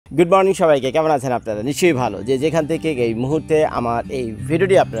Good morning সবাইকে, কেমন আছেন আপনারা? নিশ্চয়ই ভালো। যে যেখান থেকে এই মুহূর্তে আমার এই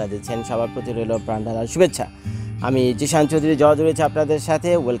ভিডিওটি আপনারা দেখছেন, সবার প্রতি রইল প্রাণঢালা শুভেচ্ছা। আমি জিশান চৌধুরী জজ রয়েছে আপনাদের সাথে।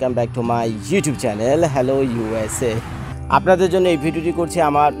 Welcome back to my YouTube channel hello USA. আপনাদের জন্য এই ভিডিওটি করছি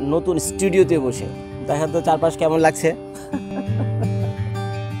আমার নতুন স্টুডিওতে বসে। দেখেন তো চারপাশ কেমন লাগছে।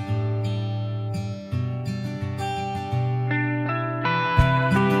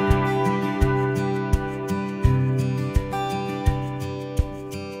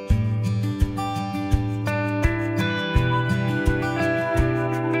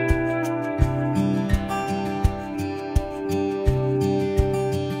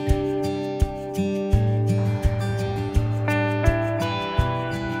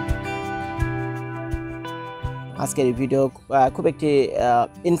 আজকের এই ভিডিও খুব একটি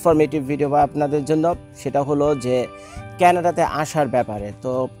ইনফরমেটিভ ভিডিও বা আপনাদের জন্য। সেটা হলো যে ক্যানাডাতে আসার ব্যাপারে।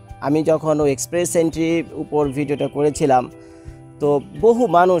 তো আমি যখন ওই এক্সপ্রেস এন্ট্রি উপর ভিডিওটা করেছিলাম, তো বহু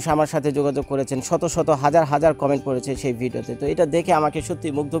মানুষ আমার সাথে যোগাযোগ করেছেন, শত শত হাজার হাজার কমেন্ট করেছে সেই ভিডিওতে। তো এটা দেখে আমাকে সত্যি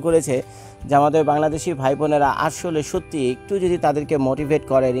মুগ্ধ করেছে যে আমাদের বাংলাদেশি ভাই বোনেরা আসলে সত্যি একটু যদি তাদেরকে মোটিভেট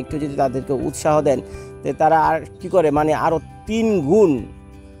করেন, একটু যদি তাদেরকে উৎসাহ দেন, তো তারা আর কী করে, মানে আরও 3 গুণ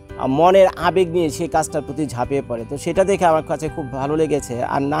মনের আবেগ নিয়ে সেই কাজটার প্রতি ঝাঁপিয়ে পড়ে। তো সেটা দেখে আমার কাছে খুব ভালো লেগেছে।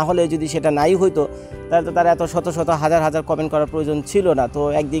 আর না হলে যদি সেটা নাই হইতো, তাহলে তো তারা এত শত শত হাজার হাজার কমেন্ট করার প্রয়োজন ছিল না। তো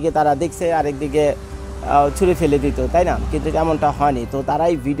একদিকে তারা দেখছে, আরেকদিকে ছুঁড়ে ফেলে দিত, তাই না? কিন্তু এমনটা হয়নি। তো তারা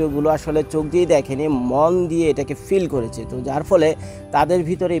এই ভিডিওগুলো আসলে চোখ দিয়ে দেখেনি, মন দিয়ে এটাকে ফিল করেছে। তো যার ফলে তাদের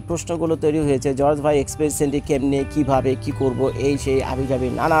ভিতরে এই প্রশ্নগুলো তৈরি হয়েছে, জর্জ ভাই এক্সপ্রেস এন্ট্রি কেমনে, কীভাবে, কী করব, এই সেই আবিজাবি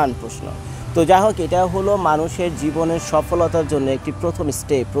নানান প্রশ্ন। তো যাই হোক, এটা হলো মানুষের জীবনের সফলতার জন্য একটি প্রথম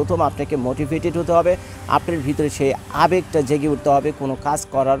স্টেপ। প্রথম আপনাকে মোটিভেটেড হতে হবে, আপনার ভিতরে সেই আবেগটা জেগে উঠতে হবে কোনো কাজ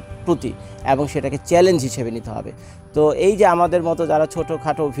করার প্রতি, এবং সেটাকে চ্যালেঞ্জ হিসেবে নিতে হবে। তো এই যে আমাদের মতো যারা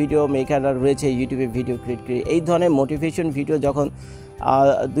ছোটোখাটো ভিডিও মেকাররা রয়েছে, ইউটিউবে ভিডিও ক্রিয়েট করে এই ধরনের মোটিভেশন ভিডিও যখন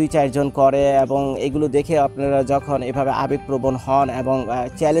 2-4 জন করে, এবং এগুলো দেখে আপনারা যখন এভাবে আবেগপ্রবণ হন এবং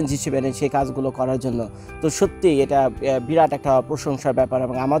চ্যালেঞ্জ হিসেবে নেন সেই কাজগুলো করার জন্য, তো সত্যিই এটা বিরাট একটা প্রশংসার ব্যাপার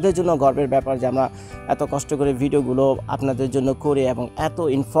এবং আমাদের জন্য গর্বের ব্যাপার যে আমরা এত কষ্ট করে ভিডিওগুলো আপনাদের জন্য করে এবং এত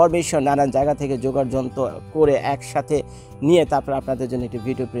ইনফরমেশন নানান জায়গা থেকে জোগাড় যন্ত্র করে একসাথে নিয়ে তারপর আপনাদের জন্য একটি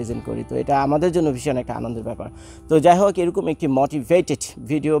ভিডিও প্রেজেন্ট করি। তো এটা আমাদের জন্য ভীষণ একটা আনন্দের ব্যাপার। তো যাই হোক, এরকম একটি মোটিভেটেড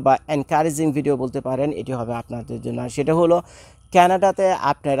ভিডিও বা এনকারেজিং ভিডিও বলতে পারেন, এটি হবে আপনাদের জন্য। আর সেটা হলো ক্যানাডাতে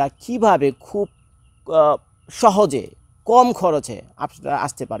আপনারা কিভাবে খুব সহজে কম খরচে আপনারা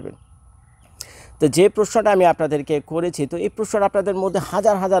আসতে পারবেন। তো যে প্রশ্নটা আমি আপনাদেরকে করেছি, তো এই প্রশ্নটা আপনাদের মধ্যে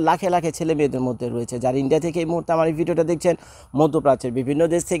হাজার হাজার লাখে লাখে ছেলে মেয়েদের মধ্যে রয়েছে, যারা ইন্ডিয়া থেকে এই মুহূর্তে আমার এই ভিডিওটা দেখছেন, মধ্যপ্রাচ্যের বিভিন্ন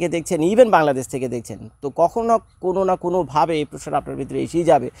দেশ থেকে দেখছেন, ইভেন বাংলাদেশ থেকে দেখছেন। তো কখনো কোনো না কোনোভাবে এই প্রশ্নটা আপনার ভিতরে এসেই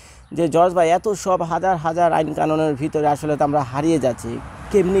যাবে যে জর্জ ভাই, এত সব হাজার হাজার আইন কানুনের ভিতরে আসলে তো আমরা হারিয়ে যাচ্ছি,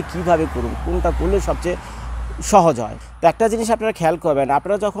 কেমনি কীভাবে করুন, কোনটা করলে সবচেয়ে সহজ হয়। তো একটা জিনিস আপনারা খেয়াল করবেন,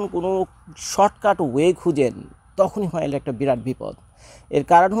 আপনারা যখন কোনো শর্টকাট ওয়ে খুঁজেন, তখনই হয় একটা বিরাট বিপদ। এর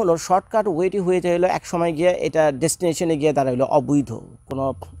কারণ হলো শর্টকাট ওয়েটি হয়ে যাইলো এক সময় গিয়ে এটা ডেস্টিনেশনে গিয়ে দাঁড়াইলো অবৈধ কোনো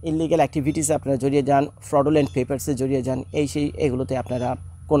ইলিগাল অ্যাক্টিভিটিসে আপনারা জড়িয়ে যান, ফ্রডুলেন্ট পেপারসে জড়িয়ে যান, এই সেই এগুলোতে আপনারা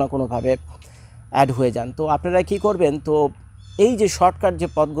কোনোভাবে অ্যাড হয়ে যান। তো আপনারা কী করবেন, তো এই যে শর্টকাট যে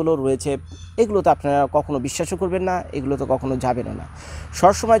পথগুলো রয়েছে, এগুলোতে আপনারা কখনো বিশ্বাসও করবেন না, এগুলো তো কখনো যাবেনও না।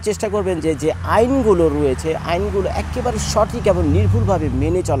 সবসময় চেষ্টা করবেন যে আইনগুলো রয়েছে, আইনগুলো একেবারে সঠিক এবং নির্ভুলভাবে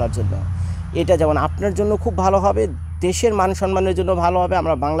মেনে চলার জন্য। এটা যেমন আপনার জন্য খুব ভালো হবে, দেশের মান সম্মানের জন্য ভালো হবে।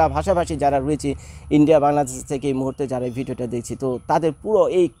 আমরা বাংলা ভাষাভাষী যারা রয়েছি ইন্ডিয়া বাংলাদেশ থেকে এই মুহূর্তে যারা এই ভিডিওটা দেখছি, তো তাদের পুরো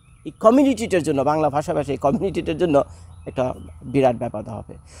এই কমিউনিটিটার জন্য, বাংলা ভাষাভাষী কমিউনিটিটার জন্য একটা বিরাট ব্যাপার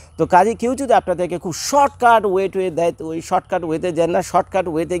হবে। তো কাজে কেউ যদি আপনাদেরকে খুব শর্টকাট ওয়ে দেয়, তো ওই শর্টকাট ওয়েতে যান না। শর্টকাট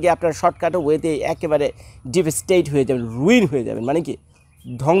ওয়েতে গিয়ে আপনার শর্টকাট ওয়েতে একেবারে ডিভেস্টেট হয়ে যাবেন, রুইন হয়ে যাবেন, মানে কি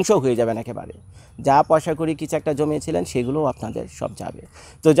ধ্বংস হয়ে যাবেন একেবারে। যা পয়সা করে কিছু একটা জমিয়েছিলেন সেগুলোও আপনাদের সব যাবে।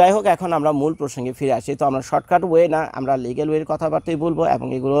 তো যাই হোক, এখন আমরা মূল প্রসঙ্গে ফিরে আসি। তো আমরা শর্টকাট ওয়ে না, আমরা লিগ্যাল ওয়ের কথাবার্তাই বলবো, এবং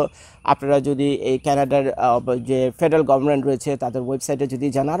এগুলো আপনারা যদি এই ক্যানাডার যে ফেডারেল গভর্নমেন্ট রয়েছে তাদের ওয়েবসাইটে যদি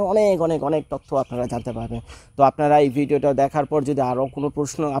যান, আরও অনেক অনেক অনেক তথ্য আপনারা জানতে পারবেন। তো আপনারা এই ভিডিওটা দেখার পর যদি আরও কোনো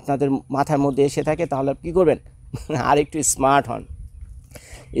প্রশ্ন আপনাদের মাথার মধ্যে এসে থাকে, তাহলে কী করবেন, আর একটু স্মার্ট হন।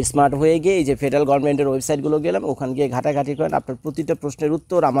 স্মার্ট হয়ে গিয়ে এই যে ফেডারেল গভর্নমেন্টের ওয়েবসাইটগুলো গেলাম, ওখানে গিয়ে ঘাটাঘাটি করেন। আপনার প্রতিটা প্রশ্নের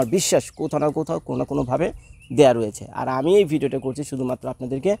উত্তর আমার বিশ্বাস কোথাও না কোথাও কোনোভাবে দেওয়া রয়েছে। আর আমি এই ভিডিওটা করছি শুধুমাত্র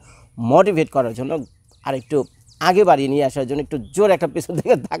আপনাদেরকে মোটিভেট করার জন্য, আর একটু আগে বাড়িয়ে নিয়ে আসার জন্য, একটু জোর একটা পেছন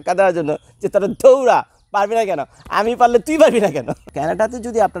থেকে ধাক্কা দেওয়ার জন্য, যে তারা দৌড়া, পারবি না কেন, আমি পারলে তুই পারবি না কেন। ক্যানাডাতে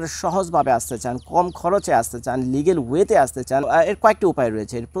যদি আপনারা সহজভাবে আসতে চান, কম খরচে আসতে চান, লিগেল ওয়েতে আসতে চান, এর কয়েকটি উপায়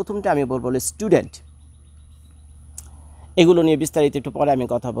রয়েছে। এর প্রথমটা আমি বলবো স্টুডেন্ট, এগুলো নিয়ে বিস্তারিত একটু পরে আমি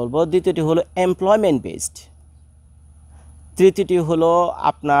কথা বলবো। দ্বিতীয়টি হলো এমপ্লয়মেন্ট বেসড। তৃতীয়টি হলো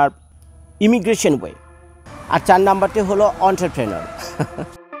আপনার ইমিগ্রেশন ওয়ে। আর 4 নাম্বারটি হলো এন্টারপ্রেনার।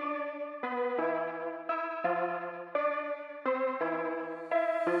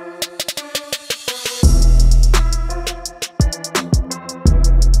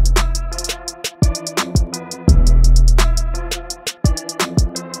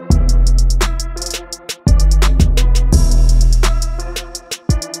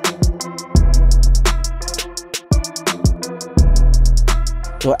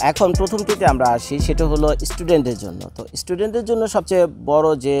 তো এখন প্রথমটিতে আমরা আসি, সেটা হলো স্টুডেন্টের জন্য। তো স্টুডেন্টের জন্য সবচেয়ে বড়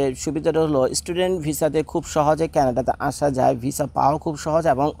যে সুবিধাটা হলো স্টুডেন্ট ভিসাতে খুব সহজে কানাডাতে আসা যায়, ভিসা পাওয়া খুব সহজ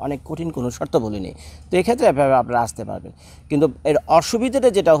এবং অনেক কঠিন কোনো শর্তাবলী নেই। তো এক্ষেত্রে আপনারা আসতে পারবেন। কিন্তু এর অসুবিধাটা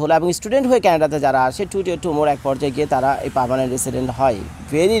যেটা হলো, এবং স্টুডেন্ট হয়ে কানাডাতে যারা আসে টু মোর এক পর্যায়ে গিয়ে তারা এই পার্মানেন্ট রেসিডেন্ট হয়।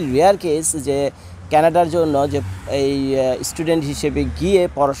 ভেরি রেয়ার কেস যে কানাডার জন্য যে এই স্টুডেন্ট হিসেবে গিয়ে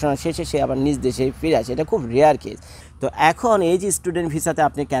পড়াশোনা শেষে সে আবার নিজ দেশে ফিরে আসে, এটা খুব রেয়ার কেস। তো এখন এই যে স্টুডেন্ট ভিসাতে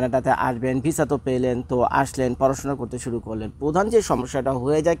আপনি কানাডাতে আসবেন, ভিসা তো পেলেন, তো আসলেন, পড়াশোনা করতে শুরু করলেন। প্রধান যে সমস্যাটা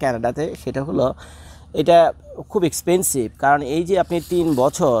হয়ে যায় কানাডাতে সেটা হলো এটা খুব এক্সপেন্সিভ। কারণ এই যে আপনি 3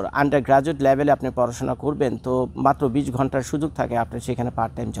 বছর আন্ডার গ্রাজুয়েট লেভেলে আপনি পড়াশোনা করবেন, তো মাত্র 20 ঘন্টার সুযোগ থাকে আপনার সেখানে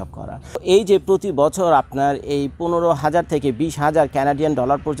পার্ট টাইম জব করা। এই যে প্রতি বছর আপনার এই 15,000 থেকে 20,000 কানাডিয়ান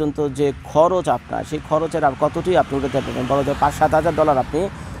ডলার পর্যন্ত যে খরচ আপনার, সেই খরচের আর কতটি আপনি উঠাতে পারবেন? বড় $5-7 হাজার ডলার আপনি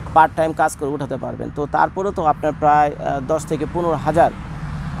পার্ট টাইম কাজ করে উঠাতে পারবেন। তো তারপরে তো আপনার প্রায় 10 থেকে 15,000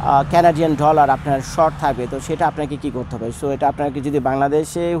 কানাডিয়ান ডলার আপনার শর্ট থাকবে। তো সেটা আপনাকে কী করতে হবে? সো এটা আপনাকে যদি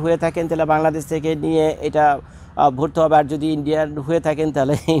বাংলাদেশে হয়ে থাকেন তাহলে বাংলাদেশ থেকে নিয়ে এটা ভরতে হবে, আর যদি ইন্ডিয়ান হয়ে থাকেন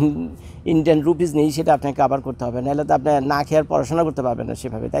তাহলে ইন্ডিয়ান রুপিস নেই, সেটা আপনাকে আবার করতে হবে, নাহলে তো আপনার না খেয়ে আর পড়াশোনা করতে পারবেন না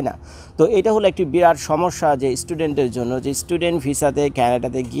সেভাবে, তাই না? তো এটা হলো একটি বিরাট সমস্যা যে স্টুডেন্টের জন্য, যে স্টুডেন্ট ভিসাতে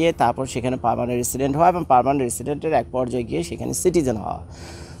কানাডাতে গিয়ে তারপর সেখানে পার্মানেন্ট রেসিডেন্ট হওয়া এবং পার্মানেন্ট রেসিডেন্টের এক পর্যায়ে গিয়ে সেখানে সিটিজেন হওয়া।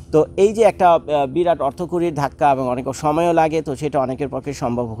 তো এই যে একটা বিরাট অর্থকরীর ধাক্কা এবং অনেক সময়ও লাগে, তো সেটা অনেকের পক্ষে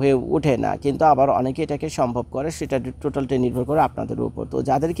সম্ভব হয়ে ওঠে না, কিন্তু আবার অনেকে এটাকে সম্ভব করে। সেটা টোটালটাই নির্ভর করে আপনাদের উপর। তো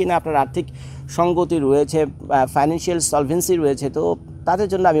যাদের কিনা আপনার আর্থিক সঙ্গতি রয়েছে, ফাইন্যান্সিয়াল সলভেন্সি রয়েছে, তো তাদের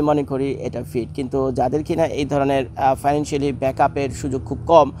জন্য আমি মনে করি এটা ফিট। কিন্তু যাদের কিনা এই ধরনের ফাইন্যান্সিয়ালি ব্যাকআপের সুযোগ খুব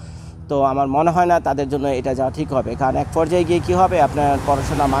কম, তো আমার মনে হয় না তাদের জন্য এটা যাওয়া ঠিক হবে। কারণ এক পর্যায়ে গিয়ে কী হবে, আপনার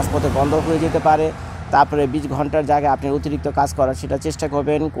পড়াশোনা মাঝপথে বন্ধ হয়ে যেতে পারে। তারপরে 20 ঘন্টার জায়গায় আপনি অতিরিক্ত কাজ করার সেটা চেষ্টা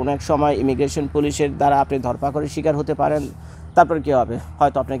করবেন, কোনো এক সময় ইমিগ্রেশন পুলিশের দ্বারা আপনি ধরপাকড়ের শিকার হতে পারেন। তারপর কী হবে?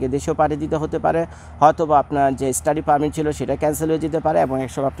 হয়তো আপনাকে দেশেও পাঠিয়ে দিতে হতে পারে, হয়তো বা আপনার যে স্টাডি পারমিট ছিল সেটা ক্যান্সেল হয়ে যেতে পারে, এবং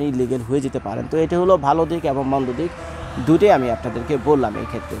একসময় আপনি ইলিগেল হয়ে যেতে পারেন। তো এটা হলো ভালো দিক এবং মন্দ দিক, দুটোই আমি আপনাদেরকে বললাম এই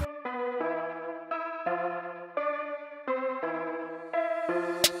ক্ষেত্রে।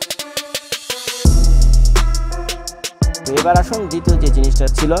 তো এবার আসুন দ্বিতীয় যে জিনিসটা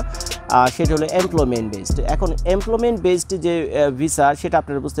ছিল সেটা হলো এমপ্লয়মেন্ট বেসড। এখন এমপ্লয়মেন্ট বেসড যে ভিসা, সেটা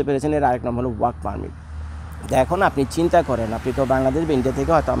আপনারা বুঝতে পেরেছেন। এর আরেক নাম হলো ওয়ার্ক পারমিট। তো এখন আপনি চিন্তা করেন, আপনি তো বাংলাদেশ বা ইন্ডিয়া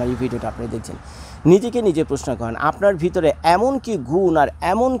থেকে হয়তো আমার এই ভিডিওটা আপনি দেখছেন, নিজেকে নিজে প্রশ্ন করেন আপনার ভিতরে এমন কি গুণ আর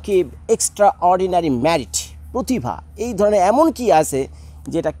এমন কি এক্সট্রা অর্ডিনারি ম্যারিট, প্রতিভা, এই ধরনের এমন কি আছে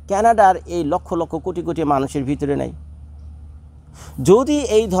যেটা কানাডার এই লক্ষ লক্ষ কোটি কোটি মানুষের ভিতরে নাই? যদি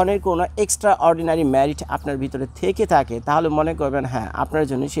এই ধরনের কোনো এক্সট্রা অর্ডিনারি ম্যারিট আপনার ভিতরে থেকে থাকে, তাহলে মনে করবেন হ্যাঁ আপনার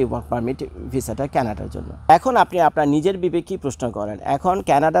জন্য সেই ওয়ার্ক পারমিট ভিসাটা কানাডার জন্য। এখন আপনি আপনার নিজের বিবেকই প্রশ্ন করেন, এখন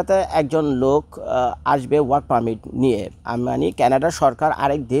কানাডাতে একজন লোক আসবে ওয়ার্ক পারমিট নিয়ে, মানে কানাডার সরকার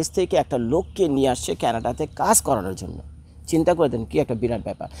আরেক দেশ থেকে একটা লোককে নিয়ে আসছে কানাডাতে কাজ করানোর জন্য। চিন্তা করে দেন কি একটা বিরাট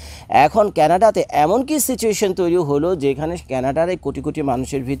ব্যাপার। এখন কানাডাতে এমন কি সিচুয়েশন তৈরি হলো যেখানে কানাডার এই কোটি কোটি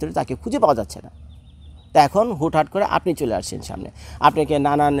মানুষের ভিতরে তাকে খুঁজে পাওয়া যাচ্ছে না। তা এখন হুটহাট করে আপনি চলে আসছেন সামনে, আপনাকে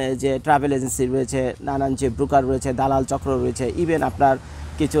নানান যে ট্রাভেল এজেন্সি রয়েছে, নানান যে ব্রোকার রয়েছে, দালাল চক্র রয়েছে, ইভেন আপনার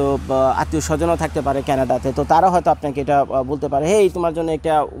কিছু আত্মীয় স্বজনও থাকতে পারে কানাডাতে, তো তারা হয়তো আপনাকে এটা বলতে পারে, হেই তোমার জন্য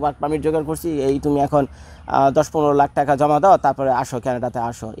একটা ওয়ার্ক পারমিট জোগাড় করছি, এই তুমি এখন 10-15 লাখ টাকা জমা দাও, তারপরে আসো কানাডাতে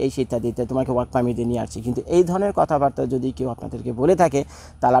আসো, এই ইত্যাদিতে তোমাকে ওয়ার্ক পারমিট দিয়ে নিয়ে আসছি। কিন্তু এই ধরনের কথাবার্তা যদি কেউ আপনাদেরকে বলে থাকে,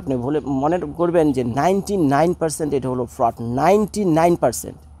 তাহলে আপনি মনে করবেন যে 99% এটা হলো ফ্রড।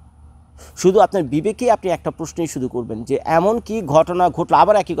 99%। শুধু আপনার বিবেকে আপনি একটা প্রশ্নই শুধু করবেন যে এমন কি ঘটনা ঘটলো,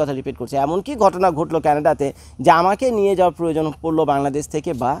 আবার একই কথা রিপিট করছে, এমন কি ঘটনা ঘটলো কানাডাতে যে আমাকে নিয়ে যাওয়ার প্রয়োজন পড়লো বাংলাদেশ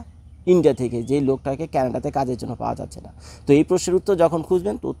থেকে বা ইন্ডিয়া থেকে, যেই লোকটাকে কানাডাতে কাজের জন্য পাওয়া যাচ্ছে না। তো এই প্রশ্নের উত্তর যখন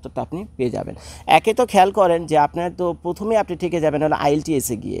খুঁজবেন, তো উত্তরটা আপনি পেয়ে যাবেন। একে তো খেয়াল করেন যে আপনার তো প্রথমেই আপনি ঠেকে যাবেন হলো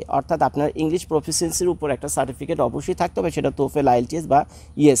IELTS-এ গিয়ে, অর্থাৎ আপনার ইংলিশ প্রফিসিয়েন্সির উপর একটা সার্টিফিকেট অবশ্যই থাকতে হবে, সেটা TOEFL, IELTS বা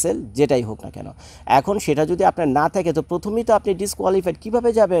ESL যেটাই হোক না কেন। এখন সেটা যদি আপনার না থাকে, তো প্রথমেই তো আপনি ডিসকোয়ালিফাইড। কীভাবে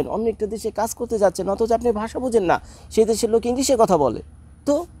যাবেন? অন্য একটা দেশে কাজ করতে যাচ্ছেন, অথচ আপনি ভাষা বোঝেন না, সেই দেশের লোক ইংলিশে কথা বলে,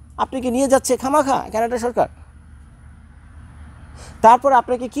 তো আপনাকে নিয়ে যাচ্ছে খামাখা কানাডা সরকার। তারপর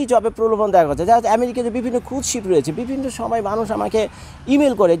আপনাকে কি জবে প্রলোভন দেওয়া হচ্ছে, যা আমেরিকাতে বিভিন্ন ক্রুজ শিপ রয়েছে, বিভিন্ন সময় মানুষ আমাকে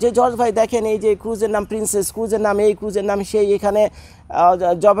ইমেল করে যে জর্জ ভাই দেখেন এই যে ক্রুজের নাম প্রিন্সেস, ক্রুজের নাম এই, ক্রুজের নাম সেই, এখানে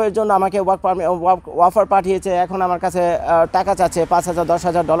জবের জন্য আমাকে অফার পাঠিয়েছে, এখন আমার কাছে টাকা চাচ্ছে, 5,000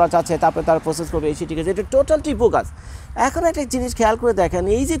 10,000 ডলার চাচ্ছে, তারপরে তারা প্রসেস করবে, এই ঠিক আছে। এটা টোটালটি বোগাস। এখন একটা জিনিস খেয়াল করে দেখেন,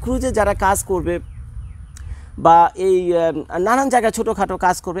 এই যে ক্রুজে যারা কাজ করবে বা এই নানান জায়গায় ছোটোখাটো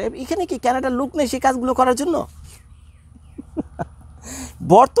কাজ করবে, এখানে কি কানাডার লোক নেই সেই কাজগুলো করার জন্য?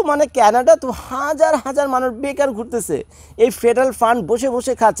 বর্তমানে কানাডা তো হাজার হাজার মানুষ বেকার ঘুরতেছে, এই ফেডারেল ফান্ড বসে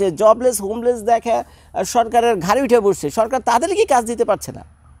বসে খাচ্ছে, জবলেস হোমলেস দেখে সরকারের ঘাড়ে উঠে বসছে, সরকার তাদেরকে কাজ দিতে পারছে না।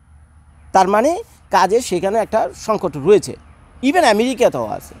 তার মানে কাজের সেখানে একটা সংকট রয়েছে, ইভেন আমেরিকাতেও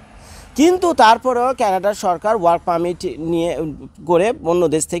আছে। কিন্তু তারপরেও কানাডার সরকার ওয়ার্ক পারমিট নিয়ে করে অন্য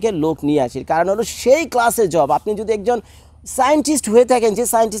দেশ থেকে লোক নিয়ে আসে, কারণ হলো সেই ক্লাসে জব। আপনি যদি একজন সায়েন্টিস্ট হয়ে থাকেন, যে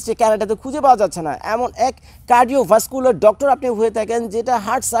সায়েন্টিস্টকে কানাডাতে খুঁজে পাওয়া যাচ্ছে না, এমন এক কার্ডিওভাস্কুলার ডক্টর আপনি হয়ে থাকেন যেটা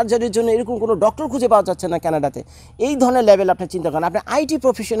হার্ট সার্জারির জন্য, এরকম কোনো ডক্টর খুঁজে পাওয়া যাচ্ছে না কানাডাতে, এই ধরনের লেভেল আপনি চিন্তা করেন, আপনি আইটি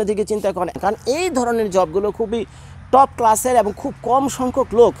প্রফেশনের দিকে চিন্তা করেন, কারণ এই ধরনের জবগুলো খুবই টপ ক্লাসের এবং খুব কম সংখ্যক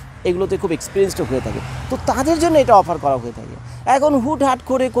লোক এগুলোতে খুব এক্সপিরিয়েন্সড হয়ে থাকে, তো তাদের জন্য এটা অফার করা হয়ে থাকে। এখন হুটহাট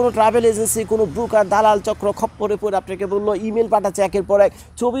করে কোনো ট্রাভেল এজেন্সি, কোনো ব্রোকার, দালাল চক্র খপ্পরে পড়ে আপনাকে বললো, ইমেল পাঠাচ্ছে একের পর এক,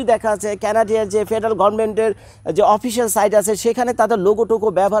 ছবি দেখাচ্ছে, কানাডিয়ার যে ফেডারেল গভর্নমেন্টের যে অফিসিয়াল সাইট আছে সেখানে তাদের লোগো টোগো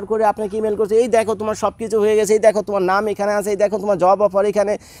ব্যবহার করে আপনাকে ইমেল করছে, এই দেখো তোমার সব কিছু হয়ে গেছে, এই দেখো তোমার নাম এখানে আছে, এই দেখো তোমার জব অফার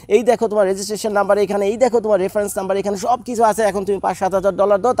এখানে, এই দেখো তোমার রেজিস্ট্রেশন নাম্বার এখানে, এই দেখো তোমার রেফারেন্স নাম্বার এখানে, সব কিছু আছে, এখন তুমি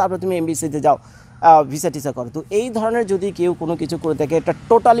 $5,000-7,000 দাও, তারপর তুমি এমবিসিতে যাও, ভিসা টিসা করো। তো এই ধরনের যদি কেউ কোনো কিছু করে থাকে, এটা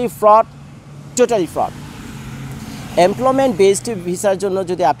টোটালি ফ্রড। এমপ্লয়মেন্ট বেসড ভিসার জন্য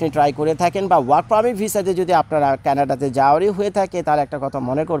যদি আপনি ট্রাই করে থাকেন বা ওয়ার্ক পারমিট ভিসাতে যদি আপনারা কানাডাতে যাওয়ারই হয়ে থাকে, তার একটা কথা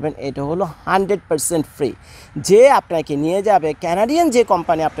মনে করবেন, এটা হলো 100% ফ্রি। যে আপনাকে নিয়ে যাবে, কানাডিয়ান যে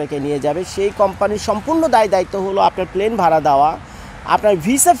কোম্পানি আপনাকে নিয়ে যাবে, সেই কোম্পানির সম্পূর্ণ দায়িত্ব হলো আপনার প্লেন ভাড়া দেওয়া, আপনার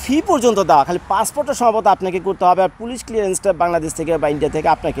ভিসা ফি পর্যন্ত দেওয়া, খালি পাসপোর্টটা সম্ভবত আপনাকে করতে হবে, আর পুলিশ ক্লিয়ারেন্সটা বাংলাদেশ থেকে বা ইন্ডিয়া থেকে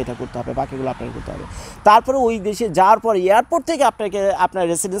আপনাকে এটা করতে হবে, বাকিগুলো আপনাকে করতে হবে। তারপরে ওই দেশে যাওয়ার পর এয়ারপোর্ট থেকে আপনাকে আপনার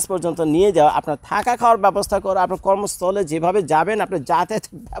রেসিডেন্স পর্যন্ত নিয়ে যাওয়া, আপনার থাকা খাওয়ার ব্যবস্থা করা, আপনার কর্মস্থলে যেভাবে যাবেন আপনার যাতায়াত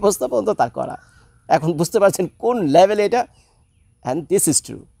ব্যবস্থা পর্যন্ত তার করা। এখন বুঝতে পারছেন কোন লেভেলে এটা, অ্যান্ড দিস ইজ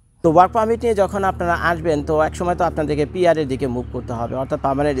ট্রু। তো ওয়ার্ক পারমিট নিয়ে যখন আপনারা আসবেন, তো একসময় তো আপনাদেরকে পিআরের দিকে মুভ করতে হবে, অর্থাৎ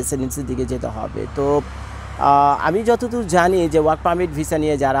পার্মানেন্ট রেসিডেন্সির দিকে যেতে হবে। তো আমি যতদূর জানি যে ওয়ার্ক পারমিট ভিসা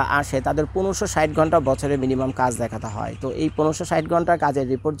নিয়ে যারা আসে তাদের 1560 ঘন্টা বছরে মিনিমাম কাজ দেখাতে হয়। তো এই 1560 ঘন্টার কাজের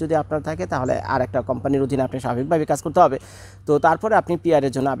রিপোর্ট যদি আপনার থাকে, তাহলে আর একটা কোম্পানির অধীনে আপনি স্বাভাবিকভাবে কাজ করতে হবে। তো তারপরে আপনি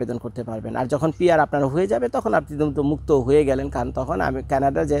পিআরের জন্য আবেদন করতে পারবেন। আর যখন পিআর আপনার হয়ে যাবে, তখন আপনি তো মুক্ত হয়ে গেলেন, কারণ তখন আমি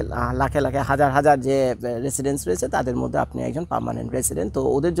কানাডার যে লাখে লাখে হাজার হাজার যে রেসিডেন্স রয়েছে তাদের মধ্যে আপনি একজন পার্মানেন্ট রেসিডেন্ট। তো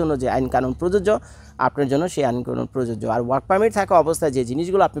ওদের জন্য যে আইন কানুন প্রযোজ্য, আপনার জন্য সেই আইন কানুন প্রযোজ্য। আর ওয়ার্ক পারমিট থাকা অবস্থায় যে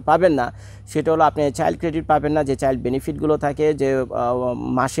জিনিসগুলো আপনি পাবেন না, সেটা হলো আপনি চাইল্ড ক্রেডিট পাবেন না, যে চাইল্ড বেনিফিটগুলো থাকে, যে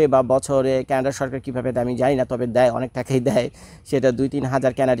মাসে বা বছরে কানাডা সরকার কীভাবে দেয় আমি জানি না, তবে দেয়, অনেক টাকাই দেয়, সেটা 2-3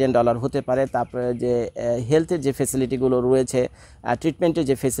 হাজার কানাডিয়ান ডলার হতে পারে। তারপরে যে হেলথের যে ফেসিলিটিগুলো রয়েছে, ট্রিটমেন্টের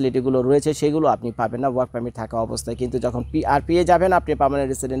যে ফেসিলিটিগুলো রয়েছে, সেগুলো আপনি পাবেন না ওয়ার্ক পারমিট থাকা অবস্থায়। কিন্তু যখন পিআর পেয়ে যাবেন, আপনি পার্মানেন্ট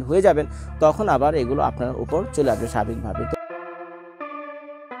রেসিডেন্ট হয়ে যাবেন, তখন আবার এগুলো আপনার উপর চলে আসবে স্বাভাবিকভাবে।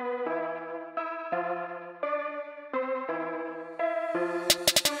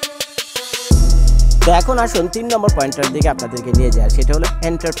 তো এখন আসুন 3 নম্বর পয়েন্টের দিকে আপনাদেরকে নিয়ে যায়, সেটা হলো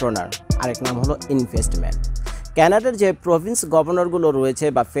এন্টারপ্রেনার, আরেক নাম হলো ইনভেস্টমেন্ট। কানাডার যে প্রভিন্স গভর্নরগুলো রয়েছে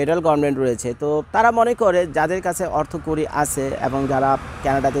বা ফেডারেল গভর্নমেন্ট রয়েছে, তো তারা মনে করে যাদের কাছে অর্থকড়ি আছে এবং যারা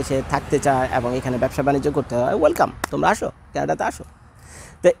কানাডাতে এসে থাকতে চায় এবং এখানে ব্যবসা বাণিজ্য করতে হয়, ওয়েলকাম, তোমরা আসো, কানাডাতে আসো।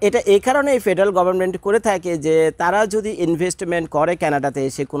 তো এটা এই কারণে ফেডারেল গভর্নমেন্ট করে থাকে যে তারা যদি ইনভেস্টমেন্ট করে কানাডাতে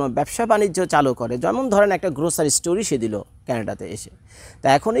এসে, কোনো ব্যবসা বাণিজ্য চালু করে, যেমন ধরেন একটা গ্রোসারি স্টোরই সে দিল কানাডাতে এসে, তা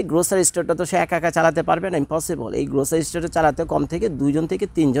এখন এই গ্রোসারি স্টোরটা তো সে একা একা চালাতে পারবে না, ইম্পসিবল। এই গ্রোসারি স্টোরটা চালাতে কম থেকে 2 থেকে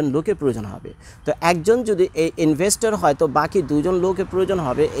 3 লোকের প্রয়োজন হবে। তো একজন যদি এই ইনভেস্টর হয়, তো বাকি 2 লোকের প্রয়োজন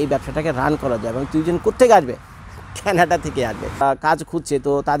হবে এই ব্যবসাটাকে রান করা যায়। এবং 2 কোত্থেকে আসবে? কানাডা থেকে আসবে, কাজ খুঁজছে,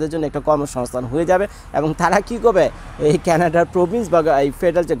 তো তাদের জন্য একটা কর্মসংস্থান হয়ে যাবে। এবং তারা কী করবে, এই কানাডার প্রভিন্স বা এই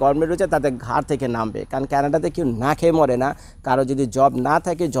ফেডারেল যে গভর্নমেন্ট রয়েছে তাদের ঘাট থেকে নামবে। কারণ কানাডাতে কেউ না খেয়ে মরে না, কারো যদি জব না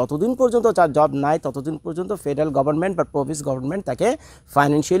থাকে, যতদিন পর্যন্ত তার জব নাই ততদিন পর্যন্ত ফেডারেল গভর্নমেন্ট বা প্রভিন্স গভর্নমেন্ট তাকে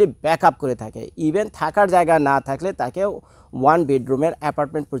ফাইন্যান্সিয়ালি ব্যাক আপ করে থাকে। ইভেন থাকার জায়গা না থাকলে তাকে 1 বেডরুমের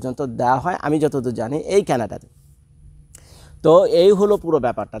অ্যাপার্টমেন্ট পর্যন্ত দেওয়া হয়, আমি যতদূর জানি এই কানাডাতে। তো এই হলো পুরো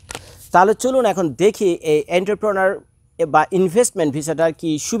ব্যাপারটা। তাহলে চলুন এখন দেখি এই এন্টারপ্রেনার বা ইনভেস্টমেন্ট ভিসাটার কি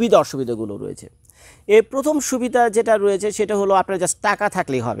সুবিধা অসুবিধাগুলো রয়েছে। এই প্রথম সুবিধা যেটা রয়েছে সেটা হলো আপনার জাস্ট টাকা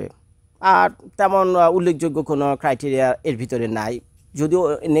থাকলেই হবে, আর তেমন উল্লেখযোগ্য কোনো ক্রাইটেরিয়া এর ভিতরে নাই। যদিও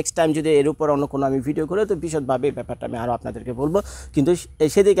নেক্সট টাইম যদি এর উপর অন্য কোনো আমি ভিডিও করে, তো বিশদভাবে ব্যাপারটা আমি আরও আপনাদেরকে বলবো, কিন্তু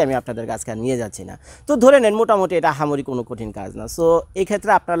সেদিকে আমি আপনাদের কাছে নিয়ে যাচ্ছি না। তো ধরে নেন মোটামুটি এটা হামরি কোনো কঠিন কাজ না। সো এই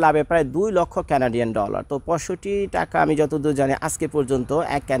ক্ষেত্রে আপনার লাভে প্রায় 2 লক্ষ কানাডিয়ান ডলার, তো 65 টাকা আমি যতদূর জানি আজকে পর্যন্ত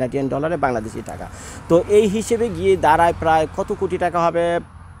 1 কানাডিয়ান ডলারে বাংলাদেশি টাকা। তো এই হিসেবে গিয়ে দাঁড়ায় প্রায় কত কোটি টাকা হবে,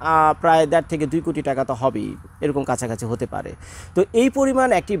 প্রায় 1.5 থেকে 2 কোটি টাকা তো হবেই, এরকম কাছাকাছি হতে পারে। তো এই পরিমাণ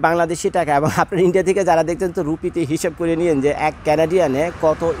একটি বাংলাদেশি টাকা, এবং আপনার ইন্ডিয়া থেকে যারা দেখছেন তো রুপিতে হিসাব করে নিন যে 1 কানাডিয়ানে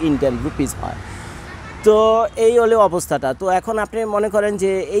কত ইন্ডিয়ান রুপিস হয়। তো এই হলো অবস্থাটা। তো এখন আপনি মনে করেন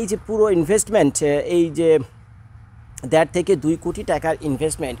যে এই যে পুরো ইনভেস্টমেন্ট, এই যে 1.5 থেকে 2 কোটি টাকার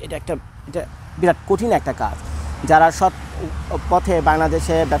ইনভেস্টমেন্ট, এটা বিরাট কঠিন একটা কাজ। যারা সৎ পথে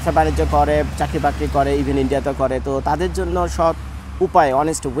বাংলাদেশে ব্যবসা বাণিজ্য করে, চাকরি বাকরি করে, ইভেন ইন্ডিয়াতে করে, তো তাদের জন্য সৎ উপায়ে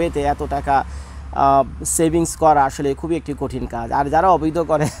অনেস্ট ওয়েতে এত টাকা সেভিংস করা আসলে খুবই একটি কঠিন কাজ। আর যারা অবৈধ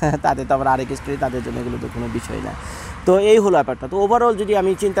করে তাদের তো আবার আরেক স্টোরি, তাদের জন্য এগুলো তো কোনো বিষয় না। তো এই হলো ব্যাপারটা। তো ওভারঅল যদি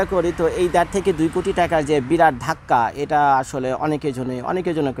আমি চিন্তা করি তো এই 1.5 থেকে 2 কোটি টাকার যে বিরাট ধাক্কা, এটা আসলে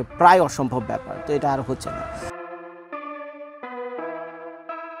অনেকের জন্য প্রায় অসম্ভব ব্যাপার। তো এটা আর হচ্ছে না।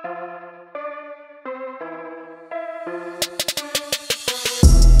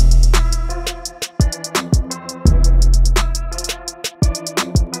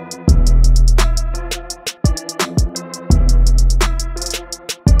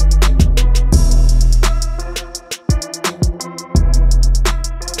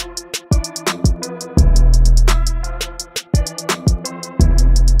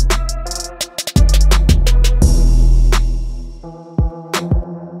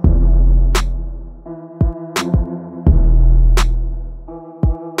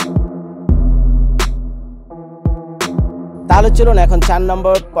 তাহলে চলুন এখন 4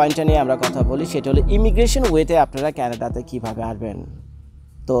 নম্বর পয়েন্টটা নিয়ে আমরা কথা বলি, সেটা হলো ইমিগ্রেশন ওয়েতে আপনারা কানাডাতে কীভাবে আসবেন।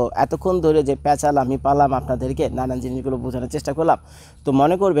 তো এতক্ষণ ধরে যে প্যাচাল আমি পালাম, আপনাদেরকে নানান জিনিসগুলো বোঝানোর চেষ্টা করলাম। তো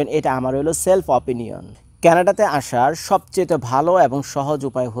মনে করবেন এটা আমার হলো সেলফ অপিনিয়ন। কানাডাতে আসার সবচেয়ে ভালো এবং সহজ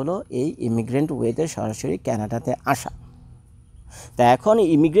উপায় হলো এই ইমিগ্রেন্ট ওয়েতে সরাসরি কানাডাতে আসা। তা এখন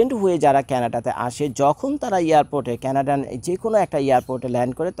ইমিগ্রেন্ট হয়ে যারা কানাডাতে আসে, যখন তারা এয়ারপোর্টে কানাডান যে কোনো একটা এয়ারপোর্টে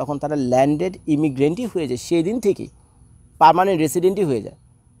ল্যান্ড করে, তখন তারা ল্যান্ডেড ইমিগ্রেন্টই হয়ে যায়, সেদিন থেকেই পার্মানেন্ট রেসিডেন্টই হয়ে যায়।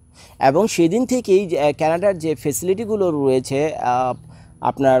 এবং সেদিন থেকেই কানাডার যে ফেসিলিটিগুলো রয়েছে,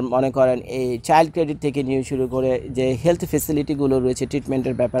 আপনার মনে করেন এই চাইল্ড ক্রেডিট থেকে নিয়ে শুরু করে যে হেলথ ফেসিলিটিগুলো রয়েছে,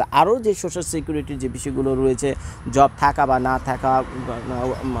 ট্রিটমেন্টের ব্যাপার, আরও যে সোশ্যাল সিকিউরিটির যে বিষয়গুলো রয়েছে, জব থাকা বা না থাকা,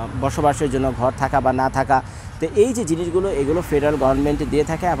 বসবাসের জন্য ঘর থাকা বা না থাকা, তো এই যে জিনিসগুলো এগুলো ফেডারেল গভর্নমেন্ট দিয়ে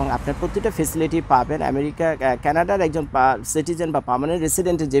থাকে এবং আপনার প্রতিটা ফেসিলিটি পাবেন। কানাডার একজন সিটিজেন বা পার্মানেন্ট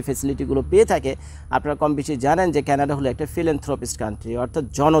রেসিডেন্টের যে ফেসিলিটিগুলো পেয়ে থাকে, আপনারা কম বেশি জানেন যে কানাডা হলো একটা ফিলান্থ্রপিস্ট কান্ট্রি, অর্থাৎ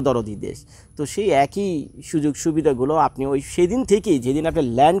জনদরদি দেশ। তো সেই একই সুযোগ সুবিধাগুলো আপনি ওই সেদিন থেকেই, যেদিন আপনি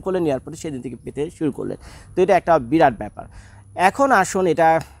ল্যান্ড করলেন এয়ারপোর্টে, সেদিন থেকে পেতে শুরু করলেন। তো এটা একটা বিরাট ব্যাপার। এখন আসুন এটা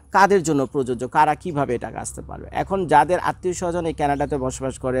কাদের জন্য প্রযোজ্য, কারা কিভাবে এটা আসতে পারবে। এখন যাদের আত্মীয় স্বজন এই কানাডাতে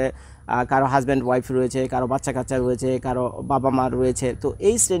বসবাস করে, কারো হাজব্যান্ড ওয়াইফ রয়েছে, কারো বাচ্চা কাচ্চা রয়েছে, কারো বাবা মা রয়েছে, তো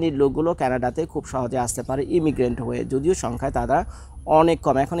এই শ্রেণীর লোকগুলো কানাডাতে খুব সহজে আসতে পারে ইমিগ্রেন্ট হয়ে, যদিও সংখ্যায় তারা অনেক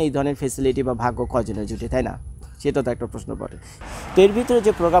কম। এখন এই ধরনের ফেসিলিটি বা ভাগ্য কজনের জুটে, তাই না? সেটা তো একটা প্রশ্ন পড়ে। তো এর ভিতরে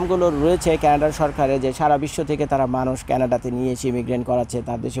যে প্রোগ্রামগুলো রয়েছে কানাডার সরকারে, যে সারা বিশ্ব থেকে তারা মানুষ কানাডাতে নিয়ে এসে ইমিগ্রেন্ট করাচ্ছে,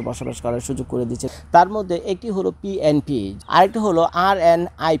 তার দেশে বসবাস করার সুযোগ করে দিচ্ছে, তার মধ্যে একটি হলো PNP, আরেকটি হলো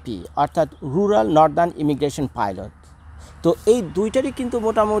RNIP, অর্থাৎ রুরাল নর্দার্ন ইমিগ্রেশন পাইলট। তো এই দুইটারই কিন্তু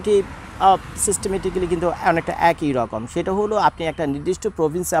মোটামুটি সিস্টেমেটিক্যালি কিন্তু অনেকটা একই রকম। সেটা হলো আপনি একটা নির্দিষ্ট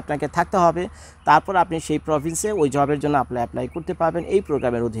প্রভিন্সে আপনাকে থাকতে হবে, তারপর আপনি সেই প্রভিন্সে ওই জবের জন্য অ্যাপ্লাই করতে পারবেন এই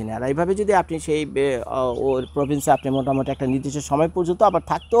প্রোগ্রামের অধীনে। আর এইভাবে যদি আপনি সেই ওই প্রভিন্সে আপনি মোটামুটি একটা নির্দিষ্ট সময় পর্যন্ত আবার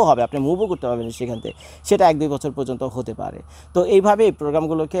থাকতেও হবে, আপনি মুভও করতে পারবেন সেখান থেকে, সেটা 1-2 বছর পর্যন্ত হতে পারে। তো এইভাবে এই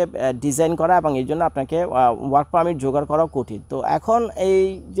প্রোগ্রামগুলোকে ডিজাইন করা এবং এই জন্য আপনাকে ওয়ার্ক পারমিট জোগাড় করাও কঠিন। তো এখন এই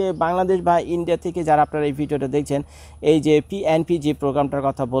যে বাংলাদেশ বা ইন্ডিয়া থেকে যারা আপনারা এই ভিডিওটা দেখছেন, এই যে PNP যে প্রোগ্রামটার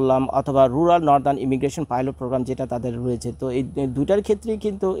কথা বললাম, অথবা rural Northern immigration pilot programme যেটা তাদের রয়েছে, তো এই দুটার ক্ষেত্রেই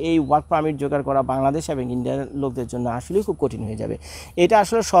কিন্তু এই ওয়ার্ক পারমিট জোগাড় করা বাংলাদেশ এবং ইন্ডিয়ার লোকদের জন্য আসলেই খুব কঠিন হয়ে যাবে। এটা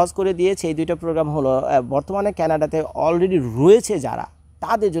আসলে সহজ করে দিয়েছে এই দুইটা প্রোগ্রাম হলো, বর্তমানে কানাডাতে অলরেডি রয়েছে যারা,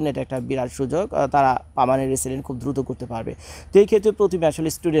 তাদের জন্য এটা একটা বিরাট সুযোগ, তারা পার্মানেন্ট রেসিডেন্ট খুব দ্রুত করতে পারবে। তো এই ক্ষেত্রে প্রথমে আসলে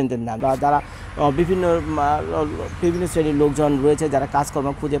স্টুডেন্টদের না, বা যারা বিভিন্ন শ্রেণীর লোকজন রয়েছে যারা কাজকর্ম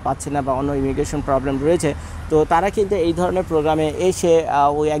খুঁজে পাচ্ছে না বা অন্য ইমিগ্রেশন প্রবলেম রয়েছে, তো তারা কিন্তু এই ধরনের প্রোগ্রামে এসে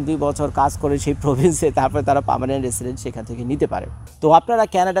ওই 1-2 বছর কাজ করে সেই প্রভিন্সে তারপরে তারা পার্মানেন্ট রেসিডেন্ট সেখান থেকে নিতে পারে। তো আপনারা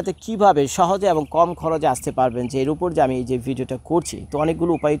কানাডাতে কিভাবে সহজে এবং কম খরচে আসতে পারবেন, যে এর উপর যে আমি এই যে ভিডিওটা করছি, তো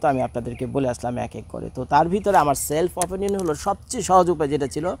অনেকগুলো উপায় তো আমি আপনাদেরকে বলে আসলাম এক এক করে। তো তার ভিতরে আমার সেলফ অপিনিয়ন হলো সবচেয়ে সহজ উপায় যেটা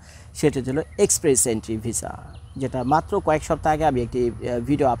ছিল, সেটা ছিল এক্সপ্রেস এন্ট্রি ভিসা, যেটা মাত্র কয়েক সপ্তাহ আগে আমি একটি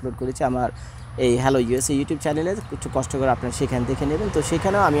ভিডিও আপলোড করেছি আমার এই হ্যালো ইউএসএ ইউটিউব চ্যানেলে, একটু কষ্ট করে আপনারা সেখান দেখে নেবেন। তো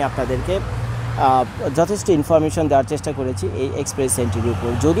সেখানেও আমি আপনাদেরকে যথেষ্ট ইনফরমেশন দেওয়ার চেষ্টা করেছি এই এক্সপ্রেস এন্ট্রির উপর,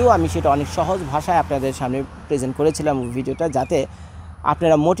 যদিও আমি সেটা অনেক সহজ ভাষায় আপনাদের সামনে প্রেজেন্ট করেছিলাম ভিডিওটা, যাতে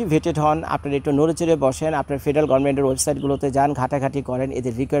আপনারা মোটিভেটেড হন, আপনারা একটু নড়ে চড়ে বসেন, আপনার ফেডারেল গভর্নমেন্টের ওয়েবসাইটগুলোতে যান, ঘাটাঘাটি করেন,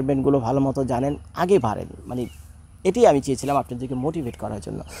 এদের রিকোয়ারমেন্টগুলো ভালো মতো জানেন, আগে বাড়েন। মানে এটাই আমি চেয়েছিলাম আপনাদেরকে মোটিভেট করার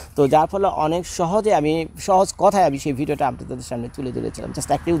জন্য। তো যার ফলে অনেক সহজে আমি সহজ কথায় আমি সেই ভিডিওটা আপনাদের সামনে তুলে ধরেছিলাম, জাস্ট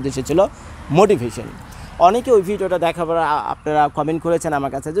একটাই উদ্দেশ্য ছিল মোটিভেশন। অনেকে ওই ভিডিওটা দেখার পর আপনারা কমেন্ট করেছেন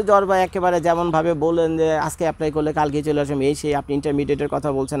আমার কাছে যে জ্বর ভাই একেবারে যেমনভাবে বললেন যে আজকে অ্যাপ্লাই করলে কালকে চলে আসবে, এই সেই আপনি ইন্টারমিডিয়েটের কথা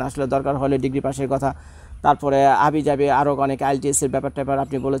বলছেন, আসলে দরকার হলে ডিগ্রি পাসের কথা। তারপরে আবিজাবি আরও অনেক IELTS এর ব্যাপার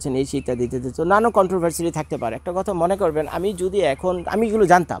আপনি বলেছেন এই ইত্যাদি ইত্যাদি। তো নানা কন্ট্রোভার্সি থাকতে পারে। একটা কথা মনে করবেন, আমি যদি এখন আমি এগুলো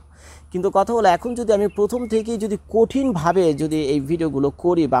জানতাম, কিন্তু কথা হলো এখন যদি আমি প্রথম থেকেই যদি কঠিনভাবে যদি এই ভিডিওগুলো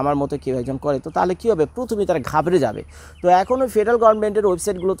করি বা আমার মতো কেউ একজন করে, তো তাহলে কী হবে, প্রথমেই তারা ঘাবড়ে যাবে। তো এখনও ফেডারেল গভর্নমেন্টের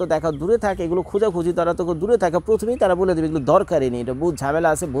ওয়েবসাইটগুলো তো দেখা দূরে থাকে, এগুলো খোঁজাখুঁজি তারা তো দূরে থাকে, প্রথমেই তারা বলে দেবে এগুলো দরকারই নেই, এটা বহুত ঝামেলা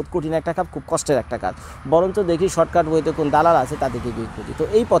আছে, বহুত কঠিন একটা কাজ, খুব কষ্টের একটা কাজ, বরঞ্চ দেখি শর্টকাট বইতে কোন দালাল আছে তাদেরকে গিয়ে খুঁজি। তো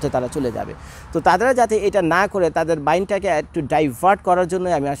এই পথে তারা চলে যাবে। তো তারা যাতে এটা না করে তাদের মাইন্ডটাকে একটু ডাইভার্ট করার জন্য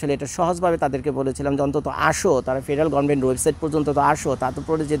আমি আসলে এটা সহজভাবে তাদেরকে বলেছিলাম যে অন্তত আসো, তারা ফেডারেল গভর্নমেন্ট ওয়েবসাইট পর্যন্ত তো আসো,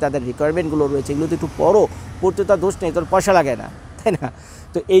 তারপরে যে তাদের রিকোয়ারমেন্টগুলো রয়েছে এগুলো তো একটু পড়তে তো দোষ নেই, তোর পয়সা লাগে না, তাই না?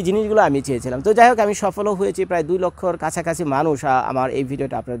 তো এই জিনিসগুলো আমি চেয়েছিলাম। তো যাই হোক, আমি সফলও হয়েছি। প্রায় 2 লক্ষর কাছাকাছি মানুষ আমার এই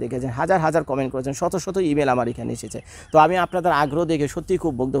ভিডিওটা আপনারা দেখেছেন, হাজার কমেন্ট করেছেন, শত ইমেল আমার এখানে এসেছে। তো আমি আপনাদের আগ্রহ দেখে সত্যিই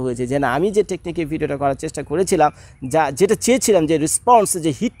খুব মুগ্ধ হয়েছি যে না, আমি যে টেকনিকে ভিডিওটা করার চেষ্টা করেছিলাম, যেটা চেয়েছিলাম, যে রেসপন্স,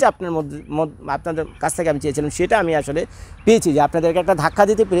 যে হিটটা আপনার মধ্যে আপনাদের কাছ থেকে আমি চেয়েছিলাম, সেটা আমি আসলে পেয়েছি। যে আপনাদেরকে একটা ধাক্কা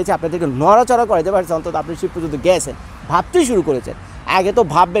দিতে পেরেছি, আপনাদেরকে নড়াচড়া করাতে পারছি, অন্তত আপনি সে পর্যন্ত গেছেন, ভাবতেই শুরু করেছেন। আগে তো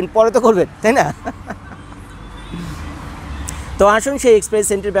ভাববেন, পরে তো করবেন, তাই না? তো আসুন সেই এক্সপ্রেস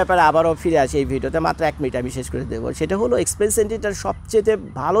এন্ট্রির ব্যাপারে আবারও ফিরে আসি এই ভিডিওতে। মাত্র 1 মিনিট আমি শেষ করে দেবো। সেটা হলো এক্সপ্রেস এন্ট্রিটার সবচেয়ে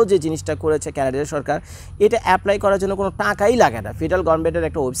ভালো যে জিনিসটা করেছে কানাডিয়ার সরকার, এটা অ্যাপ্লাই করার জন্য কোনো টাকাই লাগে না। ফেডারেল গভর্নমেন্টের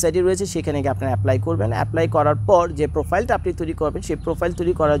একটা ওয়েবসাইটই রয়েছে, সেখানে গিয়ে আপনারা অ্যাপ্লাই করবেন। অ্যাপ্লাই করার পর যে প্রোফাইলটা আপনি তৈরি করবেন, সেই প্রোফাইল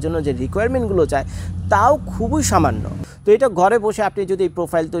তৈরি করার জন্য যে রিকোয়ারমেন্টগুলো চায় তাও খুবই সামান্য। তো এটা ঘরে বসে আপনি যদি এই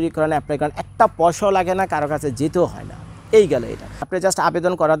প্রোফাইল তৈরি করেন, অ্যাপ্লাই করেন, একটা পয়সাও লাগে না, কারো কাছে যেতেও হয় না। এই গেল এটা। আপনি জাস্ট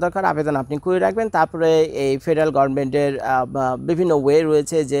আবেদন করার দরকার, আবেদন আপনি করে রাখবেন। তারপরে এই ফেডারেল গভর্নমেন্টের বিভিন্ন ওয়ে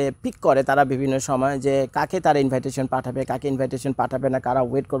রয়েছে যে পিক করে তারা বিভিন্ন সময়, যে কাকে তারা ইনভাইটেশন পাঠাবে, কাকে ইনভাইটেশন পাঠাবে না, কারা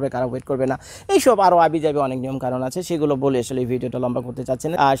ওয়েট করবে, কারা ওয়েট করবে না, এইসব আরও আবিজাবি অনেক নিয়ম কারণ আছে, সেগুলো বলে আসলে এই ভিডিওটা লম্বা করতে চাচ্ছি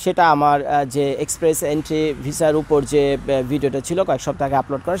না। সেটা আমার যে এক্সপ্রেস এন্ট্রি ভিসার উপর যে ভিডিওটা ছিল কয়েক সপ্তাহ আগে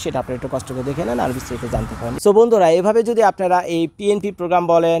আপলোড করা, সেটা আপনারা একটু কষ্ট করে দেখে নেন, আর বিস্তারিত জানতে পারেন। সো বন্ধুরা, এভাবে যদি আপনারা এই PNP প্রোগ্রাম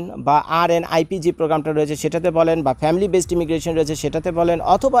বলেন বা RNIP প্রোগ্রামটা রয়েছে সেটাতে বলেন, বা ফ্যামিলি বেসড ইমিগ্রেশন রয়েছে সেটাতে বলেন,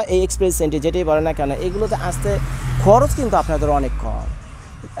 অথবা এই এক্সপ্রেস এন্ট্রি যেটাই বলেন না কেন, এগুলোতে আসতে খরচ কিন্তু আপনাদের অনেক কম।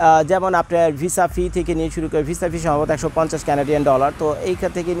 যেমন আপনার ভিসা ফি থেকে নিয়ে শুরু করে, ভিসা ফি সম্ভবত 150 কানাডিয়ান ডলার, তো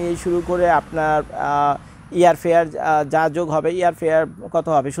এইখান থেকে নিয়ে শুরু করে আপনার ইয়ার ফেয়ার যা যোগ হবে, ইয়ার ফেয়ার কত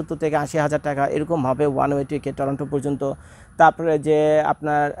হবে, 70 থেকে 80 হাজার টাকা এরকম হবে, 1 ওয়ে টিকেট টরন্টো পর্যন্ত। তারপরে যে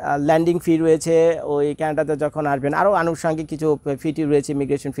আপনার ল্যান্ডিং ফি রয়েছে ওই ক্যানাডাতে যখন আসবেন, আরও আনুষঙ্গিক কিছু ফিটি রয়েছে,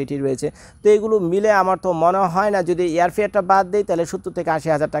 ইমিগ্রেশন ফিটি রয়েছে। তো এগুলো মিলে আমার তো মনে হয় না, যদি এয়ার ফেয়ারটা বাদ দেয় তাহলে 70 থেকে 80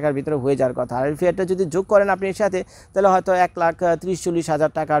 হাজার টাকার ভিতরে হয়ে যাওয়ার কথা। আর এয়ার ফেয়ারটা যদি যোগ করেন আপনি এর সাথে, তাহলে হয়তো 1,30,40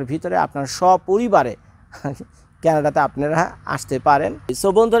 হাজার টাকার ভিতরে আপনার সপরিবারে ক্যানাডাতে আপনারা আসতে পারেন। সো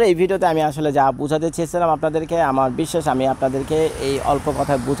বন্ধুরা, এই ভিডিওতে আমি আসলে যা বোঝাতে চেয়েছিলাম আপনাদেরকে, আমার বিশ্বাস আমি আপনাদেরকে এই অল্প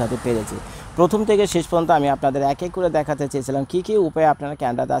কথায় বোঝাতে পেরেছি। প্রথম থেকে শেষ পর্যন্ত আমি আপনাদের এক এক করে দেখাতে চেয়েছিলাম কী কী উপায়ে আপনারা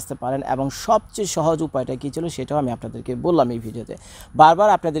ক্যানাডাতে আসতে পারেন, এবং সবচেয়ে সহজ উপায়টা কী ছিল সেটাও আমি আপনাদেরকে বললাম এই ভিডিওতে। বারবার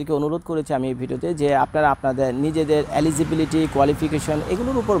আপনাদেরকে অনুরোধ করেছি আমি এই ভিডিওতে যে আপনারা আপনাদের নিজেদের এলিজিবিলিটি, কোয়ালিফিকেশন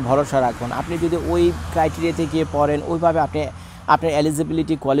এগুলোর উপর ভরসা রাখুন। আপনি যদি ওই ক্রাইটেরিয়াতে গিয়ে পড়েন, ওইভাবে আপনার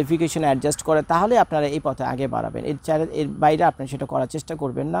এলিজিবিলিটি, কোয়ালিফিকেশন অ্যাডজাস্ট করে, তাহলে আপনারা এই পথে আগে বাড়াবেন। এর বাইরে আপনি সেটা করার চেষ্টা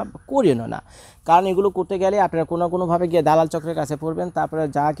করবেন না, করিও না। কারণ এগুলো করতে গেলে আপনারা কোনোভাবে গিয়ে দালাল চক্রের কাছে পড়বেন, তারপরে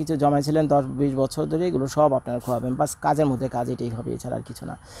যা কিছু জমাইছিলেন 10-20 বছর ধরে, এগুলো সব আপনারা খোয়াবেন। বাস কাজের মধ্যে কাজ, এটাই হবে, এছাড়া আর কিছু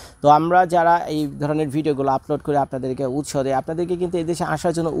না। তো আমরা যারা এই ধরনের ভিডিওগুলো আপলোড করে আপনাদেরকে উৎসাহ দিই, আপনাদেরকে কিন্তু এই দেশে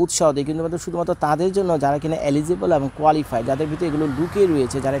আসার জন্য উৎসাহ দিই, কিন্তু শুধুমাত্র তাদের জন্য যারা কিনা এলিজিবল এবং কোয়ালিফাইড, যাদের ভিতরে এগুলো লুকিয়ে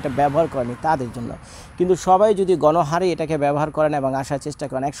রয়েছে, যারা এটা ব্যবহার করেনি তাদের জন্য। কিন্তু সবাই যদি গণহারে এটাকে ব্যবহার করেন এবং আসার চেষ্টা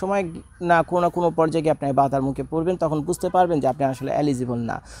করেন, এক সময় না কোনো পর্যায়ে আপনি বাধার মুখে পড়বেন, তখন বুঝতে পারবেন যে আপনি আসলে এলিজিবল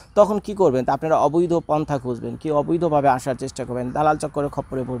না। তখন কি করবেন? তা আপনারা অবৈধ পন্থা খুঁজবেন, কি অবৈধভাবে আসার চেষ্টা করবেন, দালাল চক্করে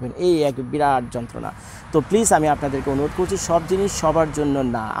খপ্পরে পড়বেন, এই এক বিরাট যন্ত্রণা। তো প্লিজ আমি আপনাদেরকে অনুরোধ করছি, সব জিনিস সবার জন্য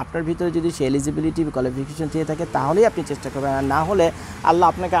না। আপনার ভিতরে যদি সে এলিজিবিলিটি, কোয়ালিফিকেশন দিয়ে থাকে তাহলেই আপনি চেষ্টা করবেন, আর না হলে আল্লাহ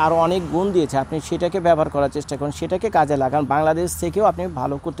আপনাকে আরও অনেক গুণ দিয়েছে, আপনি সেটাকে ব্যবহার করার চেষ্টা করুন, সেটাকে কাজে লাগান। বাংলাদেশ থেকেও আপনি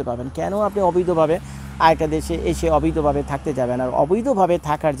ভালো করতে পারবেন। কেন আপনি অবৈধভাবে আরেকটা দেশে এসে অবৈধভাবে থাকতে যাবেন? আর অবৈধভাবে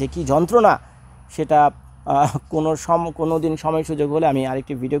থাকার যে কী যন্ত্রণা, সেটা কোনো দিন সময় সুযোগ হলে আমি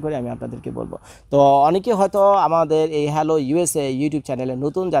আরেকটি ভিডিও করে আমি আপনাদেরকে বলবো। তো অনেকে হয়তো আমাদের এই হ্যালো USA ইউটিউব চ্যানেলে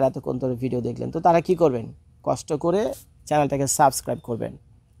নতুন, যারা এতক্ষণ ধরে ভিডিও দেখলেন, তো তারা কি করবেন? কষ্ট করে চ্যানেলটাকে সাবস্ক্রাইব করবেন,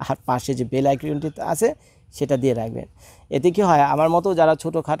 আর পাশে যে বেল আইকনটি আছে সেটা দিয়ে রাখবেন। এতে কি হয়, আমার মতো যারা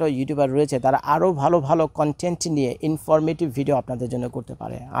ছোটোখাটো ইউটিউবার রয়েছে তারা আরও ভালো ভালো কন্টেন্ট নিয়ে ইনফরমেটিভ ভিডিও আপনাদের জন্য করতে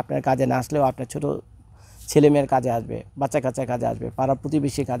পারে। আপনার কাজে না আসলেও আপনার ছোটো ছেলেমেয়ের কাজে আসবে, বাচ্চা কাচ্চার কাজে আসবে, পাড়া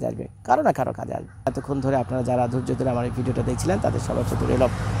প্রতিবেশীর কাজে আসবে, কারো না কারো কাজে আসবে। এতক্ষণ ধরে আপনারা যারা ধৈর্য ধরে আমার এই ভিডিওটা দেখছিলেন, তাদের সবার প্রতি রইল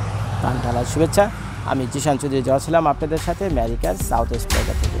প্রাণ ঢালার শুভেচ্ছা। আমি জিশান চৌধুরী যাওয়া ছিলাম আপনাদের সাথে আমেরিকার সাউথ ওয়েস্ট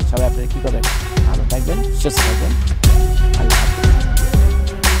ফ্লোরিডা থেকে। সবাই আপনারা কী করবেন? ভালো থাকবেন, সুস্থ থাকবেন। আল্লাহ হাফেজ।